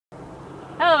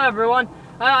Hello everyone.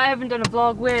 I haven't done a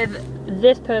vlog with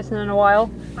this person in a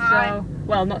while. Hi. So,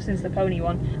 well, not since the pony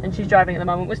one, and she's driving at the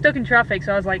moment. We're stuck in traffic,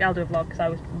 so I was like, I'll do a vlog because I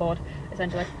was bored,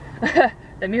 essentially.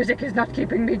 The music is not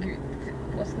keeping me.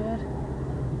 What's the word?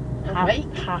 Happy.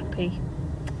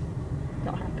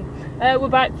 Not happy. We're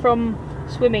back from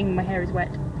swimming. My hair is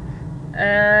wet.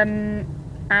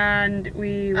 And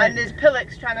we. And there's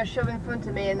pillocks trying to shove in front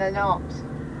of me, and they're not.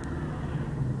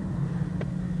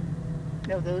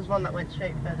 No, there was one that went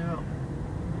straight further up.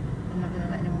 I'm not going to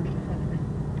let anyone get in front of me.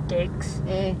 Dicks.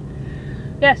 Yeah.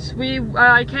 Yes,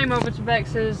 I came over to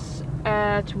Bex's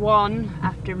at 1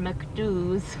 after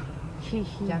McDo's.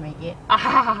 Damn it, yeah.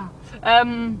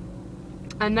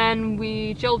 And then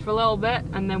we chilled for a little bit,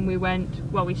 and then we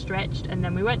stretched, and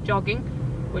then we went jogging,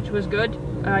 which was good.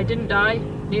 I didn't die,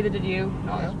 neither did you,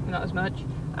 not as much.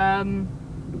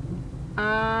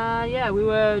 Yeah, we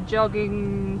were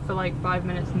jogging for like 5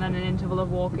 minutes, and then an interval of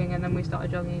walking, and then we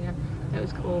started jogging again. It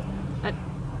was cool.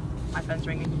 My phone's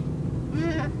ringing.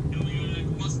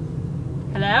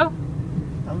 Hello?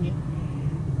 Told you.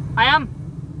 I am.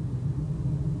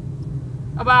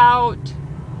 About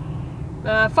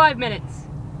 5 minutes.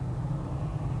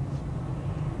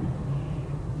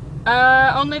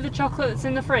 Only the chocolate that's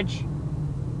in the fridge.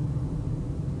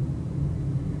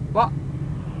 What?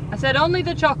 I said only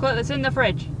the chocolate that's in the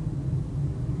fridge.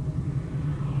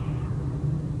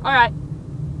 Alright.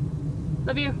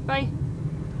 Love you. Bye.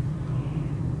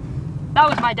 That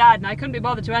was my dad, and I couldn't be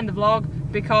bothered to end the vlog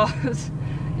because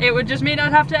it would just mean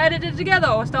I'd have to edit it together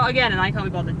or start again, and I can't be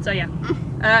bothered. So yeah.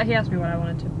 He asked me what I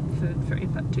wanted to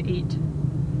eat.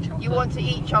 Chocolate. You want to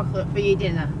eat chocolate for your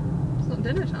dinner? It's not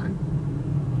dinner time.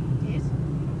 It is?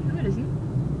 No, it isn't.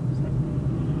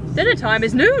 Dinner time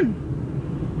is noon.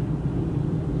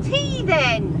 Tea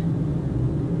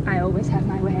then! I always have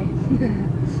my way.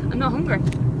 I'm not hungry,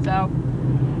 so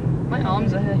my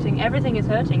arms are hurting. Everything is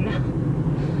hurting now.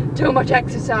 Too much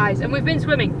exercise, and we've been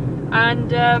swimming,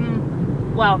 and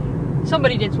well,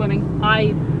 somebody did swimming.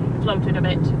 I floated a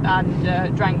bit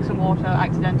and drank some water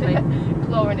accidentally.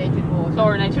 Chlorinated water.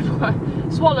 Chlorinated water.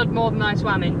 Swallowed more than I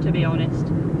swam in, to be honest.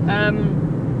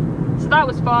 So that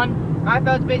was fun. I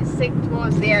felt a bit sick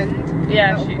towards the end.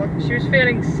 Yeah, she was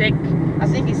feeling sick. I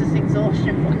think it's just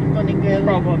exhaustion running early.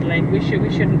 Probably. We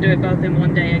shouldn't do it both in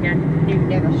one day again.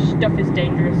 Never. Stuff is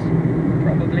dangerous.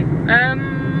 Probably. I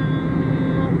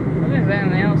don't think there's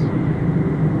anything else.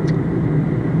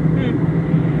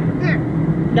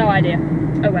 No idea.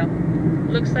 Oh well.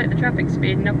 Looks like the traffic's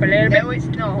speeding up a little bit. No, it's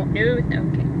not. No, it's not.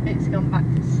 Okay. It's gone back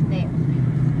to snail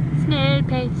pace. Snail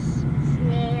pace.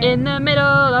 Snail. In the middle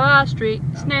of our street.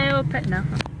 Snail pace. No.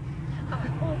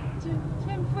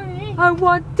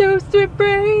 1, 2,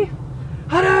 3.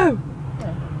 Hello.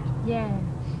 Yeah.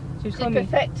 She was calling me.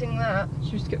 Perfecting that.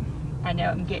 She was. I know.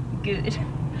 I'm getting good.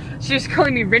 She was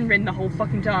calling me Rin Rin the whole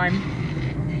fucking time.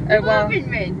 Well.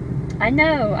 Rin Rin. I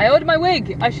know. I ordered my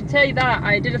wig. I should tell you that.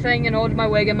 I did a thing and ordered my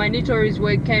wig, and my Nitori's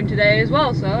wig came today as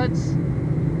well. So it's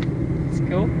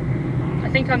cool. I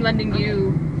think I'm lending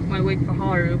you my wig for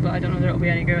Haru, but I don't know that it'll be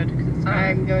any good. Cause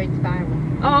I'm going to buy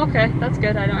one. Oh, okay. That's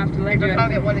good. I don't have to lend you. If I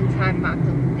can't get one in time, Matt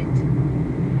doesn't it.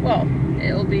 Well,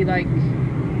 it'll be like.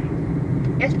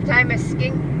 Yes, but I'm a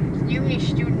uni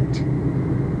student.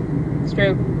 It's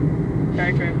true.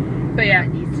 Very true. But yeah,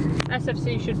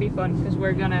 SFC should be fun because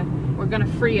we're gonna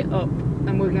free it up,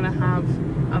 and we're gonna have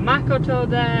a Makoto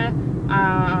there,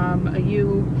 a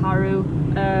Yu, Haru,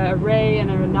 a Rei,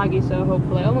 and a Nagisa.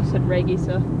 Hopefully, I almost said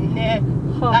Regisa.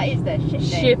 Nah, that is their shit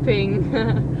name. Shipping.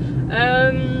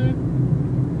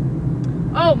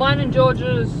 Oh, mine and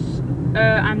George's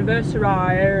anniversary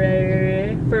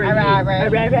for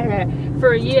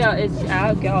a year is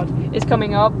is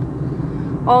coming up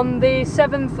on the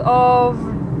 7th of.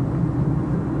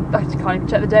 I can't even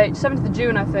check the date. 7th of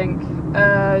June, I think,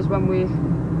 is when we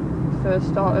first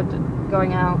started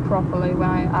going out properly. When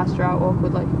I asked her out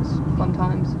awkwardly, it was fun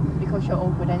times. Because you're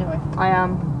awkward anyway. I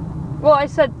am. Well, I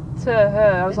said to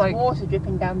her, I was There's like, water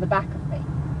dripping down the back of me.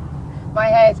 My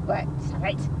hair's wet.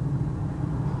 Right.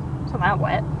 it's not that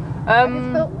wet. I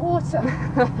spilled water.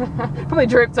 Probably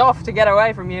dripped off to get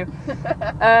away from you.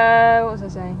 What was I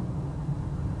saying?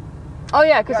 Oh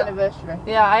yeah, because anniversary.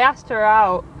 Yeah, I asked her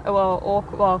out.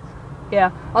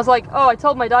 Yeah, I was like, oh, I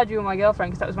told my dad you were my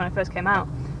girlfriend because that was when I first came out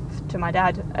to my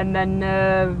dad, and then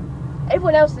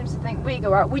everyone else seems to think we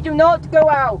go out. We do not go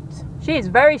out. She is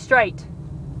very straight.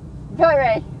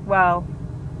 Very. Well,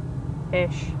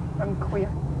 ish. I'm queer.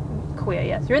 Queer,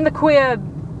 yes. You're in the queer.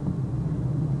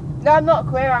 No, I'm not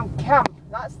queer. I'm camp.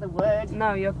 That's the word.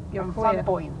 No, you're I'm queer.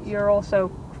 flamboyant. You're also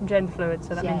from gender fluid,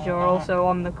 so that means you're Yeah. also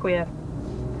on the queer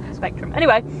spectrum.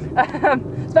 Anyway,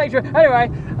 Spectre.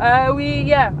 Anyway, I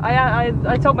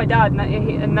told my dad, and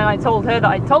then I told her that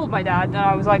I told my dad, and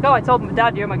I was like, oh, I told my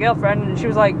dad you're my girlfriend, and she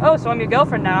was like, oh, so I'm your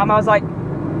girlfriend now, and I was like,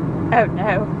 oh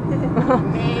no.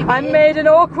 I made an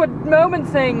awkward moment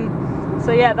thing.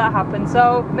 So yeah, that happened.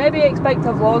 So maybe expect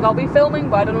a vlog. I'll be filming,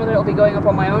 but I don't know whether it'll be going up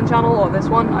on my own channel or this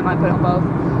one. I might put it on both.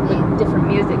 With different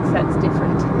music sets,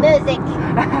 different. Music.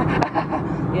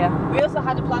 Yeah. We also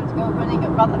had a plan to go running at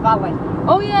Rother Valley.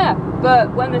 Oh yeah,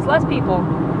 but when there's less people.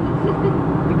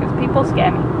 Because people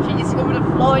scare me. She discovered a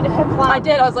flaw in her plan. I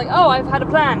did. I was like, oh, I've had a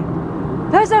plan.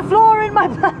 There's a flaw in my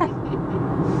plan.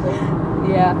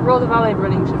 Yeah, Rother Valley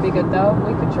running should be good though.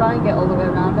 We could try and get all the way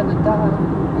around and then die.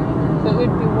 But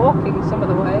we'd be walking some of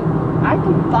the way. I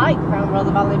can bike around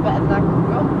Rother Valley better than I can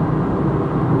run.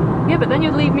 Yeah, but then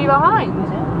you'd leave me behind. I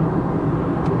know.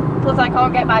 Plus I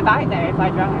can't get my bike there if I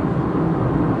drive.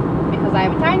 Because I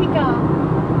have a tiny car.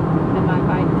 And my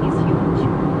bike is huge.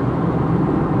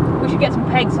 We should get some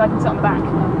pegs so I can sit on the back.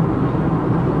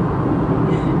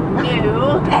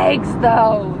 No. Pegs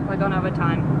though! I don't have a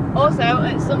time. Also,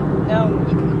 at some... No,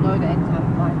 you can load it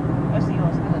anytime. Like, most of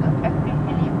yours, I don't know.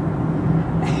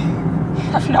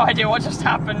 I have no idea what just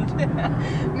happened.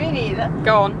 Me neither.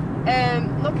 Go on.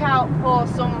 Look out for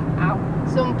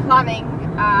some planning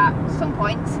at some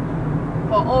point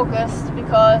for August,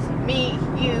 because me,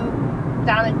 you,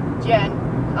 Dan and Jen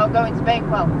are going to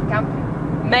Bakewell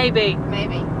camping. Maybe.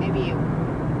 Maybe you.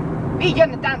 Me,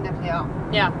 Jen and Dan definitely are.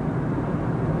 Yeah.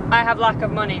 I have lack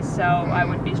of money, so I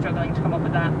wouldn't be struggling to come up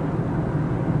with that.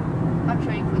 I'm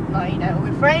sure you could, like,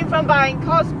 refrain from buying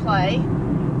cosplay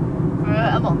for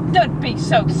a month. Don't be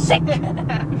so sick!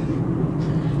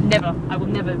 Never. I will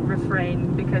never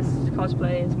refrain, because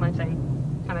cosplay is my thing.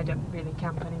 And I don't really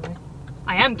camp anyway.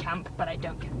 I am camp, but I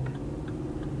don't camp.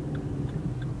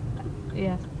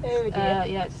 Yeah. Oh dear.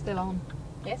 Yeah, it's still on.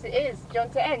 Yes, it is. Do you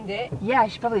want to end it? Yeah, I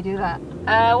should probably do that.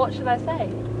 What should I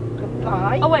say?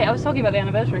 Goodbye. Oh wait, I was talking about the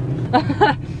anniversary.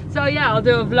 So yeah, I'll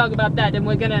do a vlog about that, and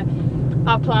we're gonna...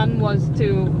 Our plan was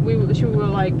to... We were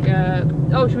like,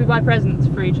 oh, should we buy presents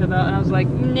for each other? And I was like,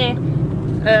 nah.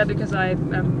 Because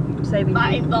I'm saving...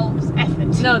 That involves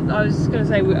effort. No, I was going to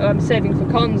say I'm saving for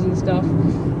cons and stuff,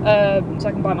 so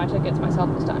I can buy my tickets myself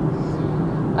this time.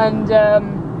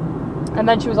 And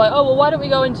then she was like, oh, well, why don't we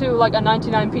go into like a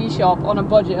 99p shop on a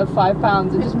budget of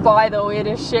 £5 and just buy the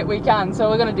weirdest shit we can. So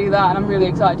we're going to do that, and I'm really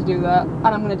excited to do that. And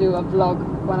I'm going to do a vlog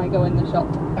when I go in the shop.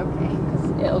 Okay. Because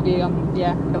it'll be,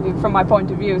 it'll be from my point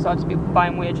of view, so I'll just be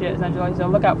buying weird shit essentially, so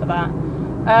look out for that.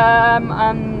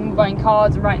 I'm buying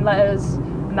cards and writing letters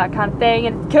and that kind of thing,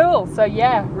 and it's cool. So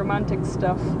yeah, romantic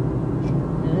stuff.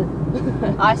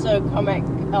 I saw a comic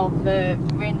of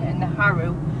Rin and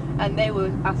Haru, and they were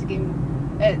asking,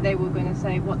 they were going to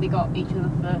say what they got each other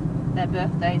for their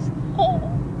birthdays.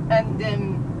 And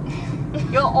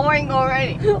you're awing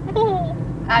already.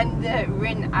 And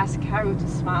Rin asked Haru to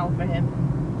smile for him.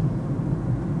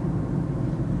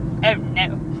 Oh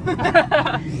no.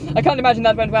 I can't imagine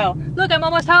that went well. Look, I'm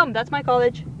almost home. That's my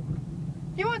college.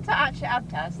 Do you want to actually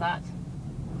advertise that?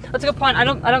 That's a good point. I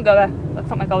don't go there. That's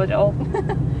not my college at all.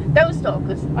 Don't stalk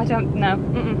us. I don't know.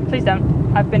 Please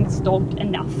don't. I've been stalked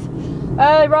enough.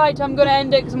 Right, I'm gonna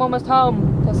end it because I'm almost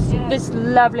home. Because this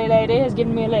lovely lady has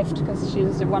given me a lift because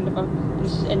she's wonderful.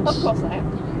 And Of course I am.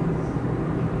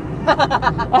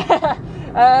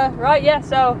 right, yeah.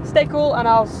 So stay cool, and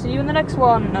I'll see you in the next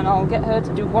one. And I'll get her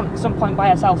to do one at some point by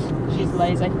herself. She's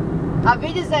lazy. Auf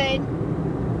Wiedersehen.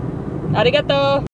 Arigato.